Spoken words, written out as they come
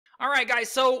Alright guys,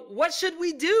 so what should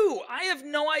we do? I have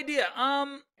no idea.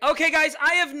 Okay guys,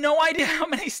 I have no idea how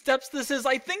many steps this is.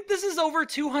 I think this is over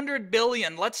 200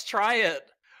 billion. Let's try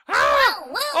it. Ah!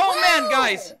 Whoa, Oh whoa. man,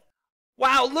 guys.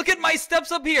 Wow, look at my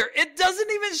steps up here. It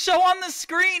doesn't even show on the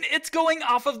screen. It's going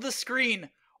off of the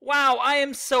screen. Wow, I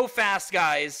am so fast,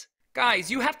 guys. Guys,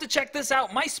 you have to check this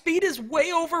out. My speed is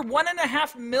way over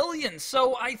 1.5 million,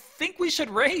 so I think we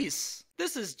should race.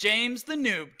 This is James the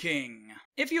Noob King.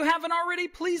 If you haven't already,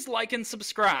 please like and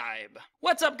subscribe.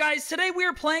 What's up, guys? Today we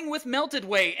are playing with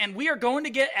MELTEDWAY, and we are going to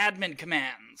get admin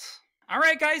commands.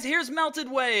 Alright, guys, here's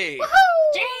MELTEDWAY.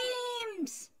 Woohoo!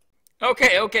 James!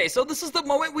 Okay, so this is the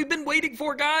moment we've been waiting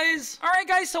for, guys. Alright,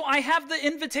 guys, so I have the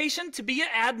invitation to be an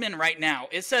admin right now.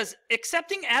 It says,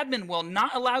 accepting admin will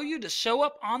not allow you to show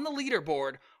up on the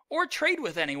leaderboard or trade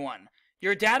with anyone.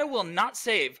 Your data will not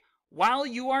save while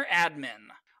you are admin.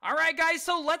 Alright, guys,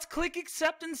 so let's click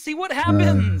accept and see what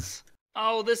happens.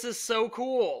 Oh, this is so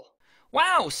cool.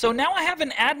 Wow, so now I have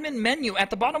an admin menu at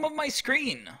the bottom of my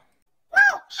screen.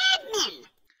 Whoa, admin!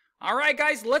 Alright,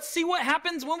 guys, let's see what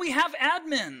happens when we have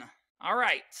admin.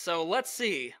 Alright, so let's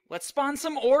see. Let's spawn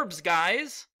some orbs,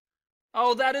 guys.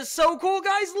 Oh, that is so cool,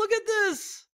 guys. Look at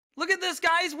this. Look at this,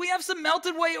 guys. We have some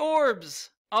MELTEDWAY orbs.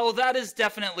 Oh, that is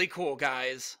definitely cool,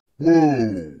 guys.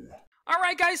 Whoa!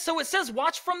 Alright, guys, so it says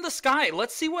watch from the sky.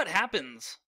 Let's see what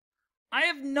happens. I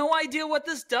have no idea what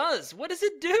this does. What does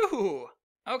it do?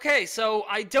 Okay, so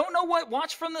I don't know what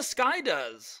watch from the sky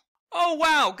does. Oh,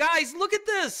 wow, guys, look at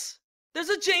this. There's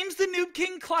a James the Noob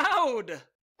King cloud.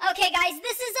 Okay, guys,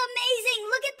 this is amazing!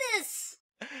 Look at this!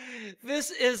 This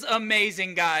is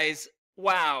amazing, guys.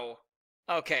 Wow.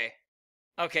 Okay,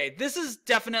 this is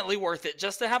definitely worth it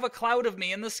just to have a cloud of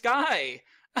me in the sky.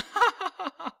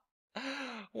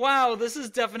 Wow, this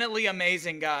is definitely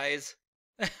amazing, guys.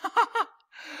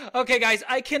 Okay, guys,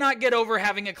 I cannot get over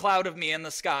having a cloud of me in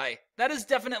the sky. That is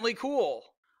definitely cool.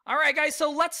 Alright, guys, so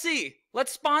let's see.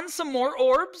 Let's spawn some more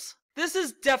orbs. This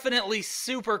is definitely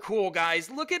super cool,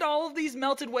 guys. Look at all of these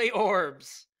MELTEDWAY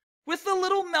orbs. With the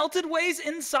little MELTEDWAYs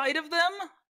inside of them.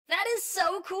 That is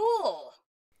so cool!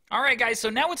 Alright, guys, so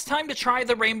now it's time to try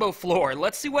the rainbow floor.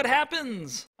 Let's see what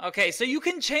happens. Okay, so you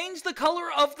can change the color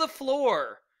of the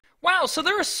floor. Wow, so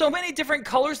there are so many different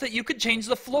colors that you could change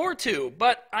the floor to,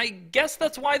 but I guess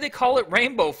that's why they call it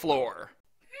rainbow floor.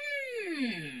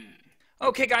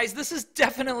 Okay, guys, this is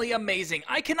definitely amazing.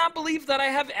 I cannot believe that I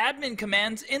have admin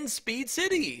commands in Speed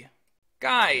City.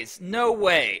 Guys, no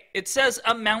way. It says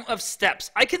amount of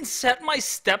steps. I can set my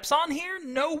steps on here?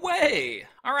 No way.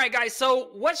 Alright, guys,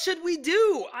 so what should we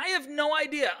do? I have no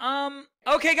idea.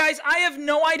 Okay, guys, I have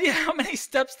no idea how many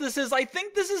steps this is. I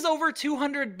think this is over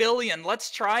 200 billion.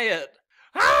 Let's try it.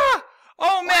 Ah!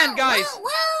 Oh, man, Whoa, guys.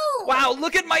 Whoa! Wow,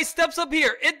 look at my steps up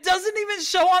here. It doesn't even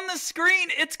show on the screen.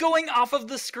 It's going off of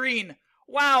the screen.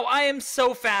 Wow, I am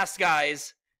so fast,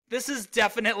 guys. This is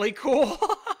definitely cool.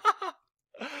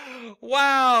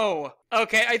 Wow.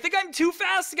 Okay, I think I'm too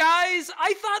fast, guys.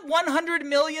 I thought 100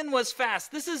 million was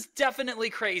fast. This is definitely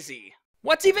crazy.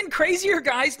 What's even crazier,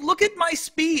 guys? Look at my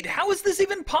speed. How is this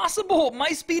even possible? My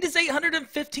speed is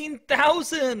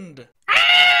 815,000.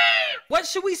 What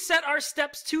should we set our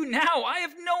steps to now? I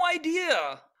have no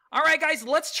idea. All right, guys,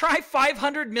 let's try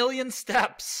 500 million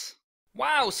steps.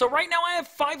 Wow, so right now I have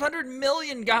 500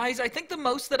 million, guys. I think the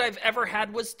most that I've ever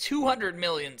had was 200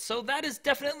 million, so that is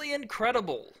definitely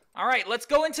incredible. All right, let's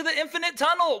go into the infinite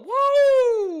tunnel.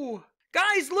 Woo!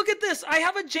 Guys, look at this. I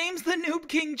have a James the Noob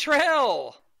King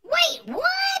trail. Wait,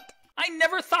 what? I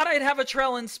never thought I'd have a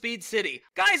trail in Speed City.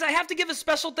 Guys, I have to give a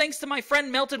special thanks to my friend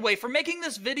MELTEDWAY for making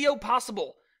this video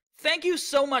possible. Thank you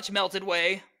so much,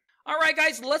 MELTEDWAY. All right,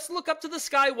 guys, let's look up to the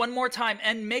sky one more time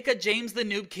and make a James the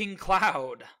Noob King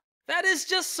cloud. That is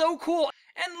just so cool.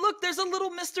 And look, there's a little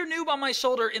Mr. Noob on my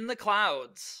shoulder in the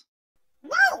clouds.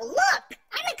 Whoa, look!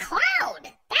 I'm a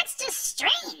cloud! That's just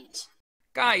strange!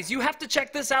 Guys, you have to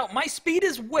check this out. My speed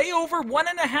is way over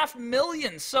 1.5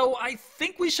 million, so I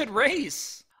think we should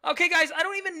race. Okay, guys, I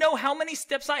don't even know how many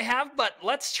steps I have, but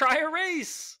let's try a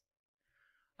race.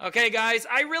 Okay, guys,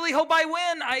 I really hope I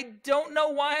win. I don't know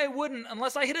why I wouldn't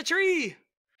unless I hit a tree.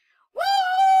 Woo!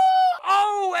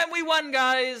 Oh, and we won,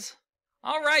 guys.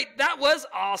 All right, that was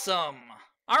awesome.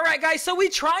 All right, guys, so we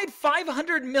tried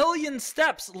 500 million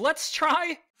steps. Let's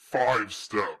try 5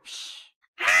 steps.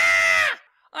 Ah!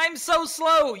 I'm so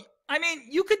slow. I mean,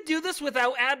 you could do this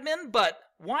without admin, but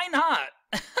why not?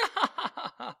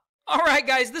 Alright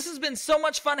guys, this has been so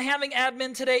much fun having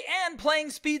admin today and playing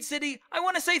Speed City. I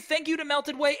want to say thank you to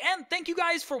MELTEDWAY and thank you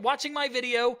guys for watching my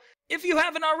video. If you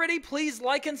haven't already, please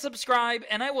like and subscribe,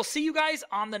 and I will see you guys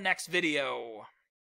on the next video.